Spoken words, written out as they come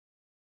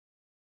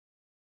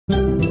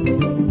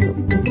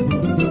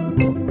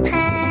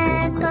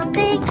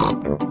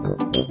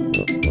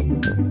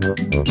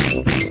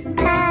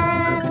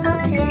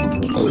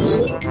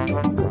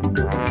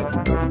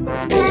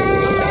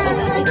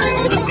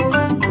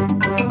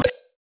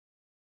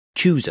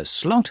choose a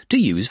slot to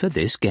use for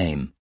this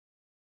game.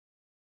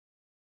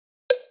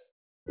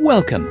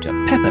 Welcome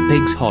to Peppa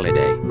Pig's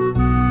holiday.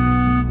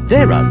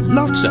 There are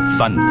lots of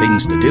fun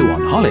things to do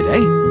on holiday.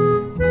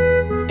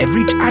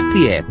 At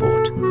the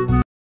airport.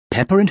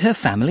 Peppa and her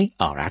family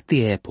are at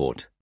the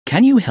airport.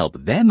 Can you help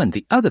them and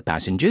the other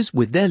passengers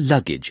with their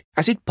luggage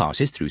as it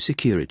passes through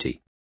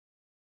security?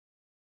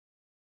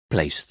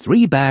 Place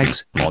 3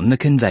 bags on the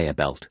conveyor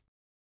belt.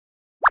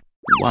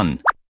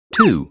 1,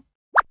 2,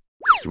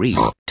 3.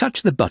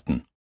 Touch the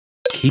button.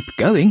 Keep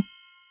going.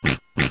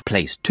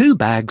 Place 2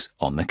 bags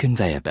on the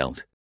conveyor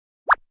belt.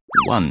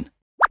 1,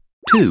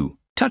 2.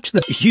 Touch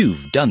the...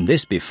 You've done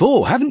this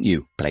before, haven't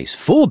you? Place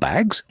 4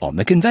 bags on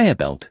the conveyor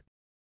belt.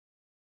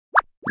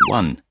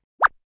 1,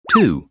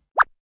 2,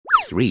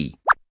 3,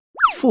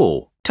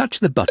 4.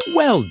 Touch the button.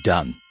 Well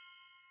done.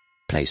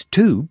 Place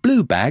 2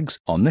 blue bags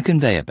on the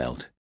conveyor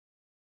belt.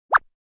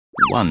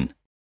 1,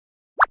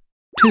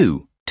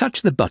 2.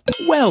 Touch the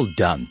button. Well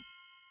done.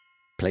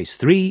 Place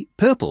 3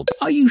 purple.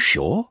 Are you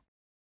sure?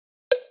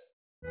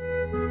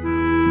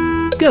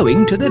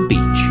 Going to the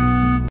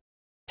beach.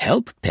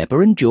 Help Peppa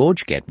and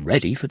George get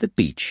ready for the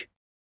beach.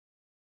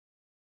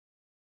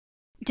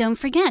 Don't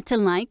forget to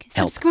like,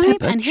 Help subscribe,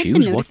 Peppa and hit the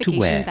choose what to notification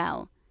wear.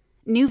 bell.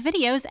 New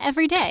videos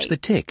every day. Touch the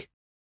tick.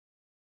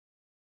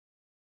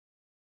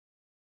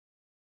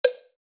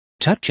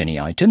 Touch any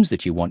items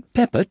that you want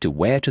Peppa to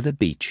wear to the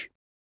beach.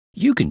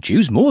 You can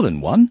choose more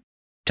than one.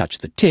 Touch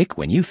the tick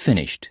when you've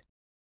finished.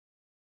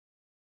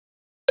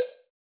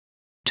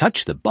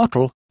 Touch the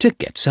bottle to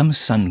get some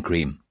sun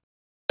cream.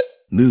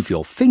 Move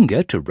your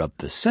finger to rub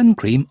the sun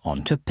cream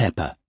onto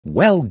Peppa.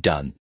 Well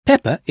done.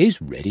 Peppa is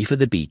ready for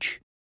the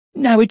beach.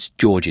 Now it's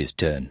George's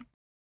turn.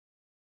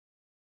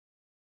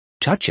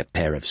 Touch a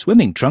pair of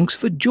swimming trunks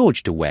for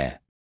George to wear.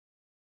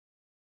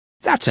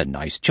 That's a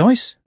nice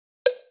choice.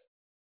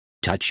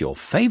 Touch your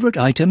favourite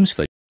items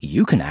for...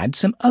 You can add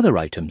some other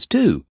items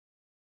too.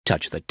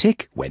 Touch the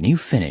tick when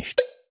you've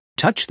finished.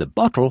 Touch the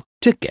bottle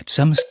to get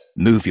some...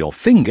 Move your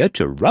finger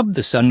to rub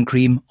the sun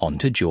cream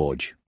onto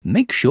George.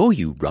 Make sure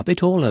you rub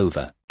it all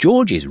over.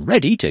 George is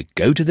ready to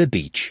go to the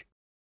beach.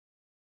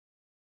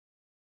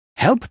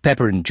 Help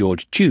Peppa and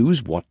George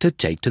choose what to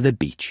take to the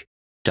beach.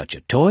 Touch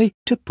a toy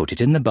to put it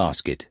in the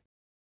basket.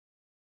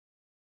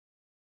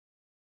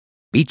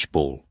 Beach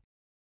ball.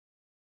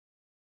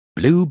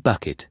 Blue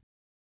bucket.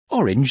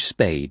 Orange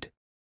spade.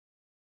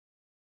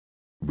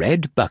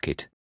 Red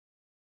bucket.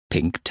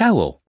 Pink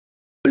towel.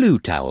 Blue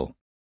towel.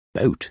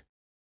 Boat.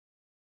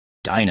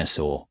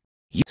 Dinosaur.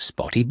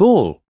 Spotty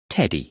ball.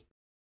 Teddy.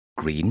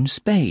 Green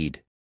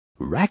spade.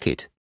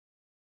 Racket.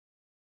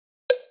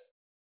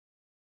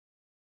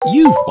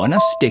 You've won a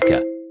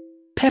sticker.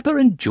 Peppa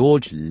and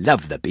George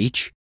love the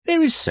beach.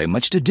 There is so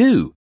much to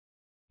do.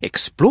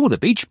 Explore the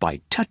beach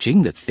by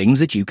touching the things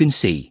that you can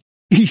see.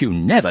 You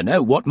never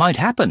know what might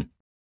happen.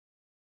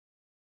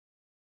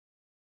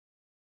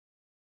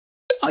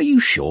 Are you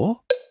sure?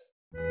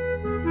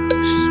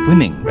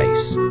 Swimming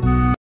race.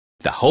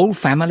 The whole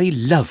family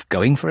love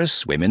going for a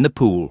swim in the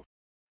pool.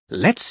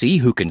 Let's see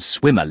who can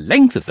swim a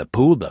length of the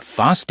pool the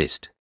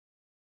fastest.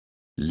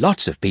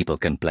 Lots of people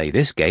can play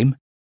this game.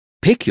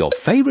 Pick your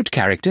favourite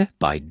character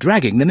by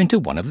dragging them into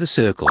one of the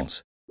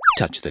circles.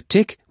 Touch the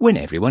tick when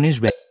everyone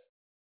is ready.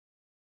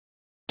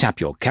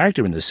 Tap your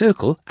character in the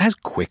circle as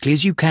quickly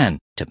as you can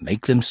to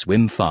make them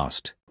swim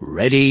fast.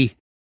 Ready,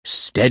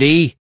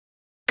 steady,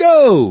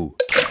 go!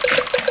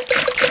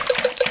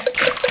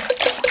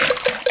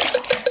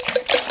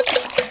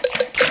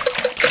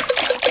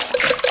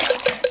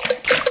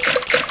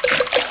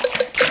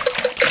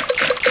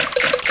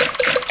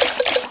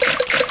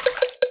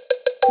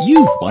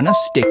 You've won a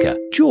sticker.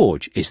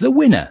 George is the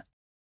winner.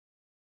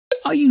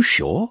 Are you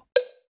sure?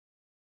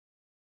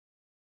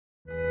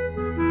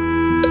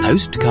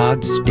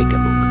 Postcard sticker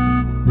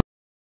book.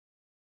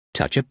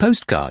 Touch a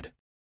postcard.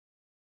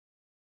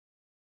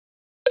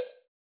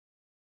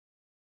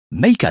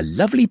 Make a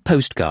lovely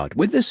postcard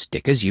with the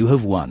stickers you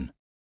have won.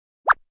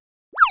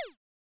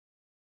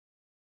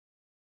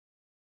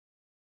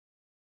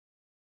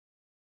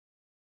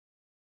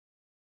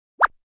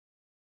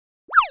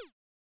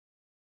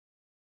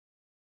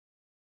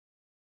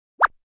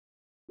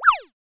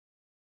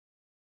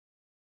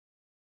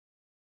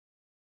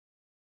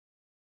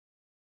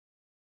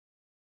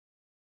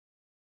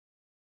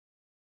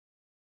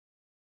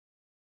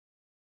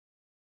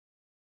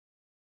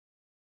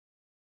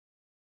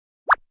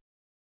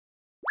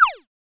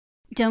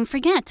 Don't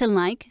forget to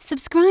like,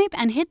 subscribe,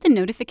 and hit the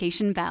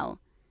notification bell.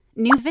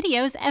 New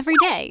videos every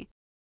day.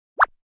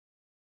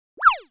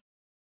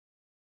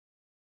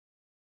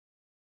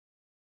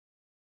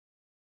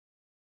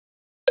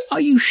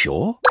 Are you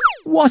sure?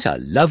 What a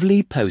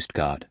lovely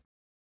postcard.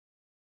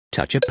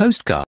 Touch a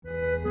postcard.